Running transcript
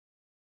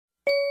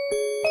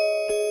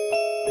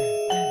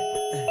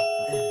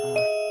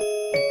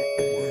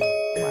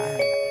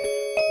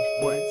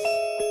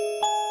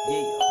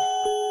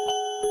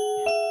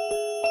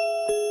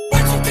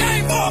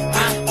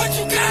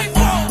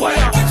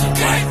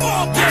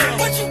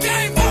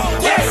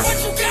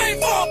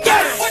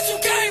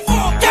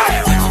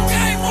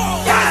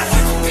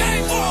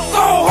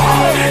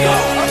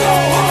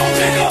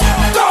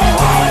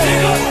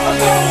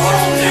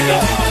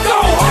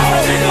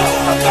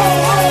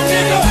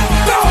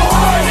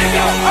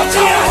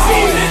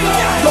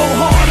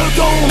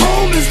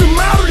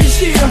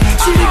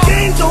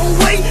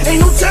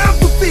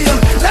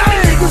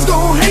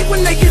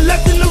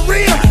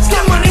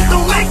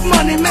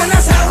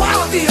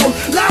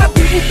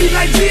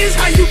Like Yves,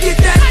 how you get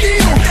that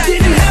deal?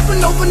 Didn't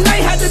happen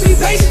overnight, had to be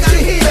patient to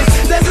hear.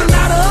 There's a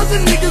lot of other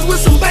niggas with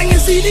some banging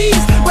CDs,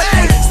 but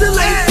they still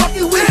ain't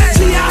fucking with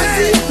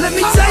T.I.Z. Let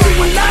me tell you,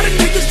 a lot of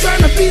niggas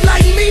trying to be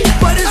like me,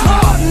 but it's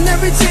hard, and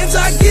every chance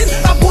I get,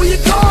 I pull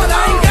your card.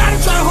 I ain't gotta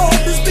try hard,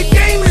 this big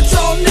game at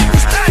y'all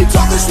niggas. You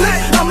talking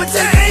slick, I'ma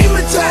take aim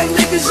at y'all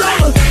niggas.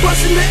 Y'all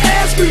busting the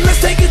ass, scream, let's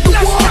take it to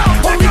war.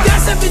 Only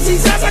got 17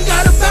 shots, I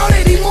got about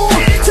 80 more.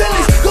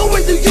 Tennis,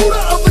 going through you,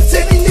 the other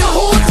 10 in your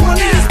horse.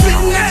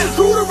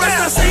 Crew, the rest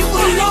I say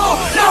for the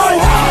law. Go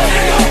hard,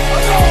 nigga.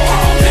 Go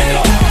home,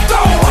 nigga. Go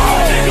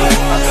hard, nigga.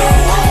 Go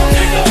home,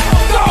 nigga.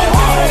 Go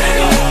hard,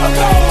 nigga.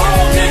 Go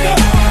home, nigga.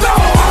 Go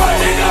hard,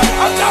 nigga.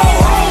 Go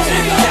home,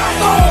 nigga. Go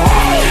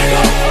hard,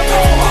 nigga.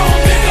 Go home,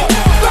 nigga.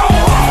 Go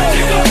hard,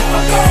 nigga.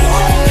 Go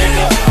home,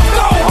 nigga.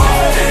 Go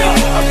hard, nigga.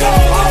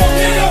 Go home,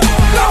 nigga.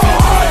 Go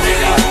hard,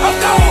 nigga.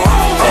 Go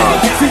home,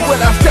 nigga. See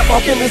when I step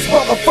up in this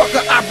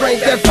motherfucker, I bring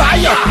that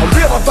fire. I'm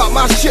real about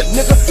my shit,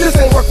 nigga. This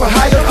ain't work for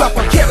hire. Drop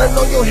a cannon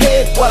on your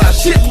head while I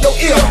shit in your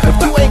ear. If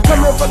you ain't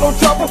coming for no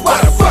trouble,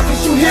 why the fuck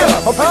is you here?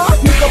 I'm gonna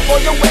sneak up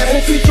on your ass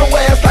and treat your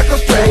ass like a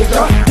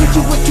stranger. Hit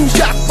you with 2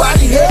 shots,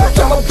 body head.